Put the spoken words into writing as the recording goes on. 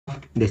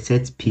the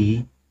set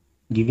P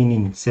given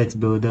in set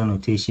builder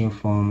notation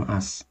form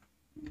as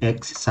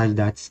x such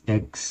that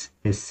x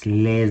is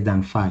less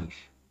than 5,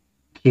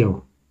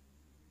 Q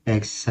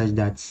x such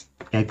that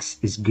x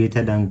is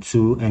greater than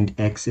 2 and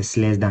x is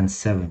less than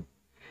 7.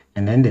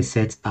 And then the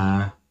set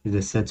R is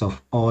the set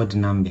of odd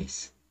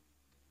numbers.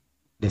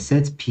 The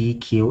set P,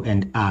 Q,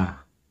 and R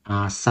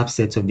are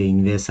subsets of the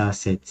universal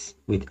set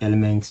with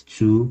elements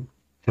 2,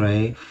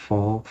 3,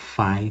 4,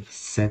 5,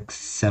 6,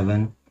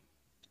 7,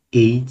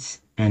 8,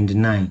 and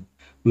 9.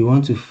 We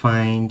want to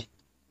find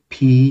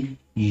P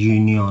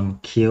union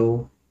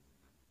Q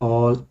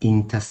all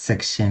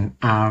intersection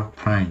R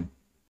prime.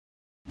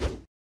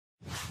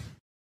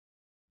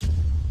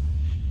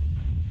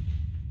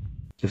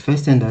 The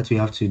first thing that we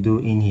have to do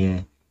in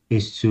here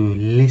is to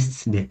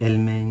list the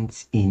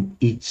elements in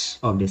each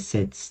of the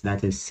sets,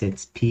 that is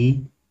set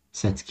P,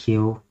 set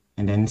Q,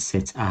 and then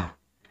set R.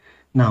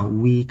 Now,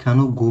 we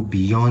cannot go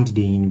beyond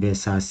the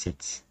universal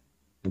set,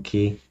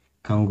 okay?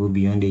 Can't go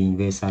beyond the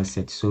universal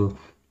set. So,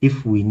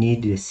 if we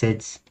need the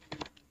set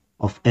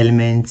of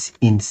elements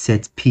in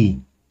set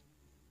P,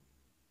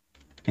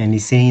 and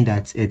it's saying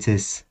that it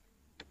is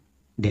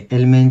the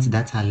elements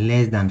that are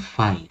less than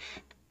 5,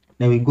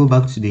 then we go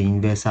back to the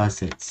universal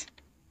set.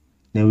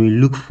 Then we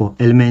look for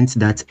elements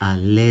that are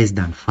less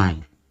than 5.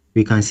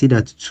 We can see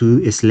that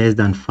 2 is less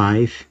than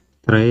 5,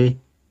 3,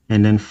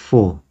 and then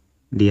 4.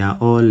 They are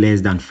all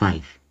less than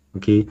 5.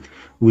 Okay,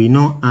 we're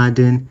not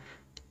adding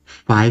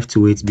 5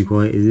 to it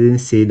because it didn't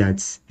say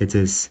that it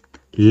is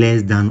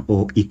less than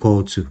or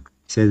equal to. It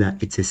says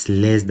that it is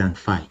less than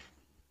 5.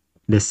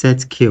 The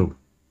set Q,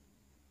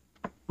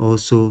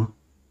 also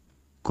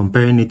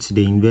comparing it to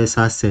the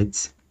universal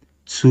set,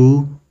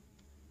 2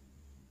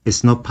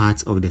 is not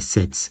part of the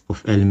set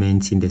of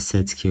elements in the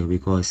set Q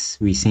because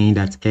we're saying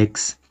that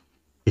x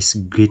is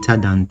greater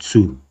than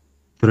 2,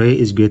 3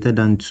 is greater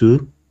than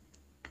 2,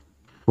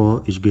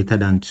 4 is greater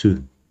than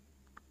 2,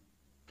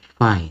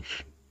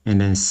 5, and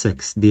then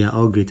 6, they are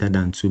all greater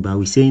than 2, but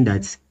we're saying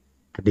that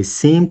at the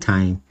same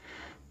time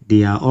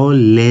they are all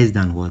less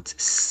than what?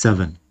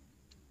 7.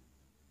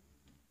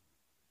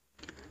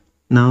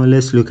 Now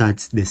let's look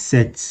at the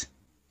set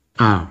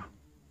R.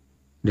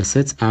 The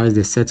set R is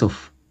the set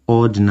of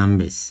odd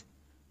numbers.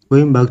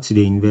 Going back to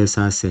the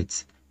universal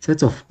set,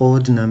 set of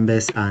odd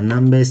numbers are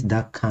numbers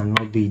that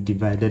cannot be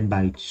divided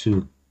by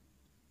 2.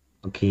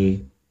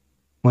 Okay,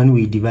 when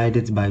we divide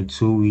it by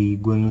 2, we're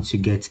going to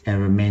get a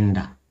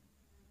remainder.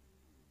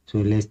 So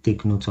let's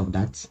take note of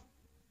that.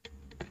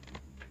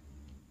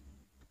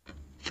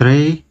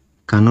 3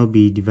 cannot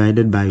be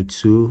divided by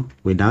 2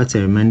 without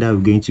a remainder.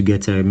 We're going to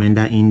get a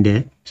remainder in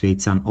there, so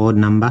it's an odd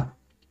number.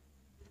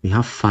 We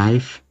have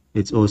 5,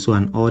 it's also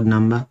an odd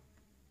number.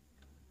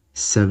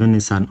 7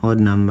 is an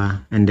odd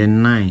number, and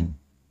then 9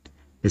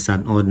 is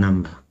an odd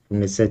number from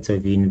the set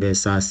of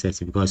universal sets,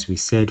 because we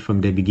said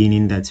from the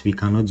beginning that we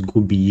cannot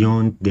go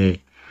beyond the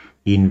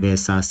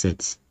universal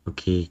sets.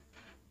 Okay,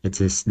 it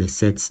is the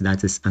sets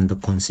that is under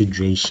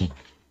consideration.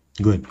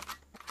 Good.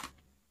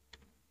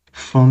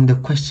 From the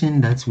question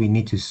that we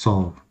need to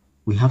solve,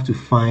 we have to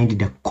find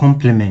the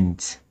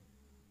complement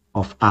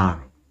of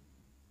R.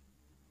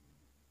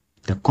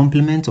 The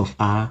complement of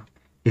R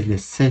is the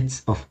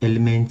set of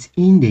elements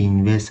in the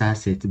universal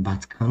set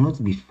but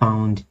cannot be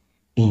found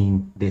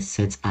in the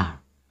set R.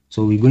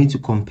 So we're going to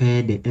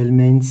compare the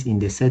elements in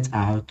the set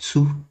R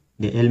to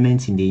the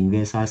elements in the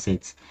universal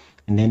set,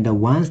 and then the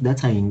ones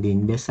that are in the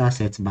universal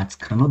set but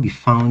cannot be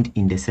found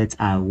in the set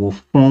R will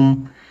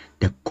form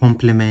the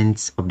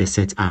complements of the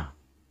set R.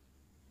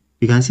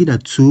 You can see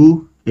that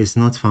 2 is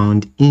not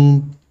found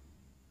in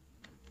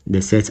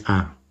the set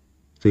R,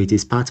 so it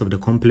is part of the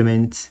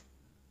complement.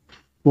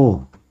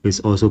 4 is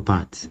also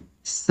part.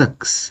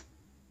 6,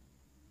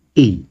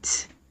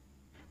 8,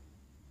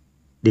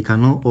 they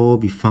cannot all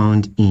be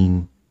found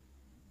in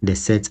the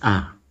set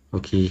R,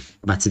 okay,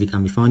 but they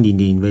can be found in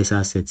the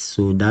universal set,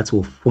 so that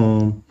will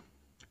form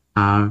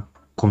R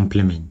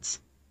complement.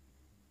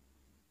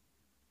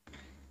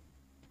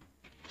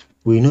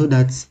 We know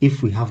that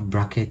if we have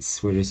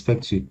brackets with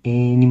respect to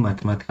any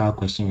mathematical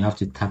question, you have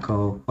to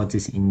tackle what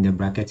is in the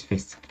bracket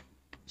first.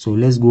 So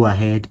let's go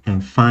ahead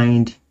and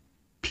find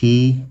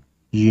P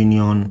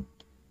union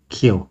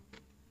Q.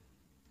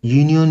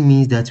 Union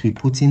means that we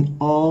put in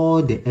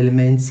all the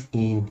elements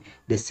in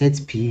the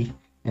set P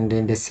and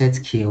then the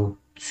set Q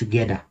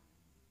together.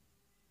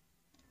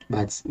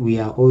 But we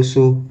are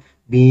also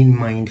being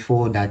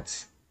mindful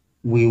that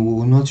we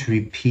will not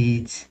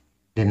repeat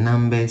the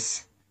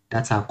numbers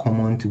that are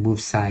common to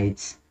both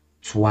sides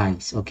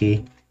twice.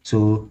 Okay,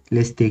 so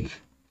let's take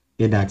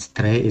it that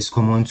 3 is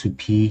common to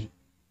P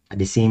at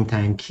the same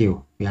time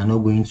Q. We are not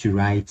going to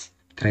write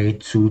 3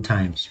 2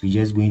 times, we're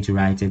just going to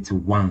write it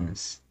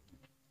once.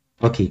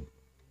 Okay,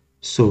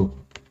 so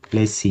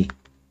let's see.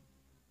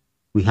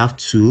 We have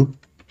 2,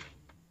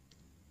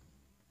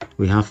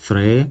 we have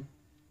 3,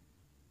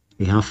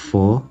 we have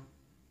 4,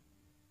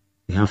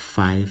 we have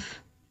 5,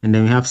 and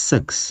then we have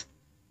 6.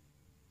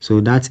 So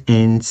that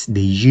ends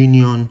the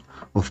union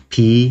of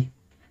P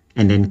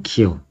and then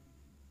Q.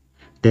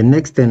 The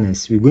next thing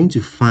is we're going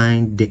to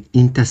find the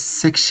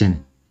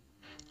intersection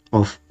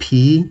of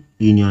P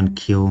union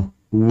Q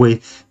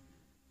with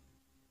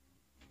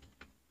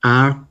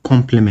R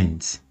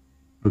complement.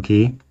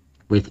 Okay,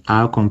 with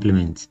R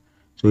complement.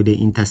 So the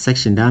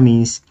intersection, that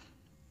means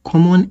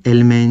common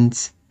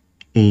elements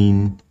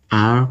in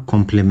R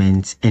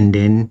complement and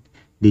then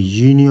the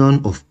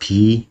union of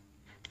P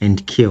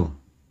and Q.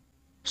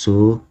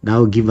 So that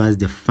will give us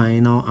the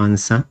final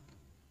answer.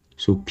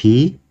 So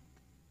P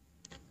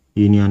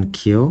union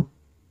Q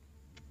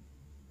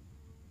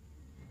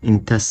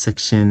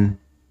intersection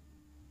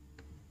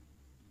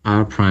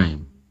R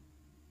prime.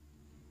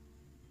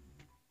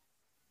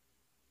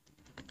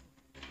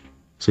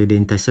 So the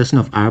intersection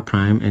of R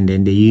prime and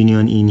then the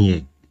union in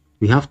here.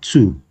 We have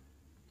 2.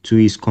 2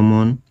 is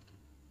common.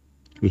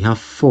 We have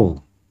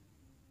 4.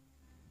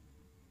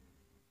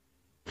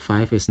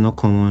 5 is not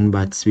common,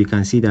 but we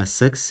can see that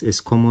 6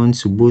 is common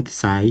to both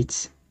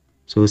sides.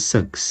 So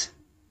 6.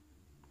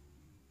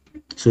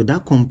 So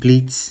that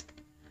completes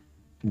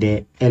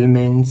the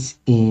elements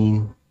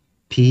in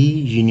P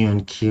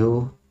union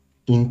Q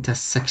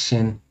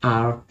intersection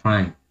R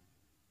prime.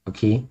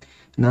 Okay,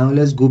 now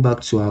let's go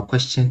back to our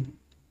question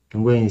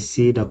and go and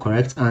see the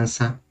correct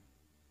answer.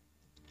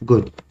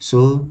 Good.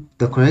 So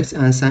the correct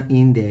answer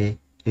in there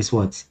is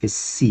what? Is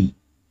C.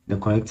 The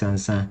correct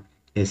answer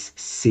is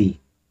C.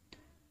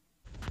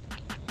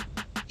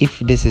 If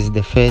this is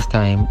the first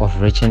time of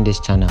reaching this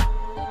channel,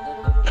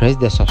 press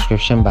the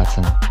subscription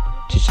button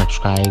to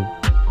subscribe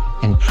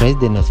and press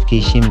the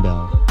notification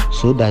bell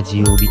so that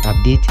you will be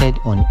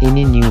updated on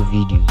any new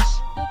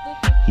videos.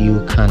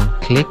 You can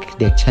click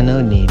the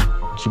channel name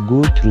to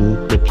go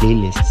through the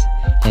playlists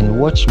and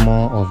watch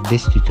more of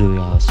these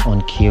tutorials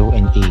on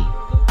Q&A.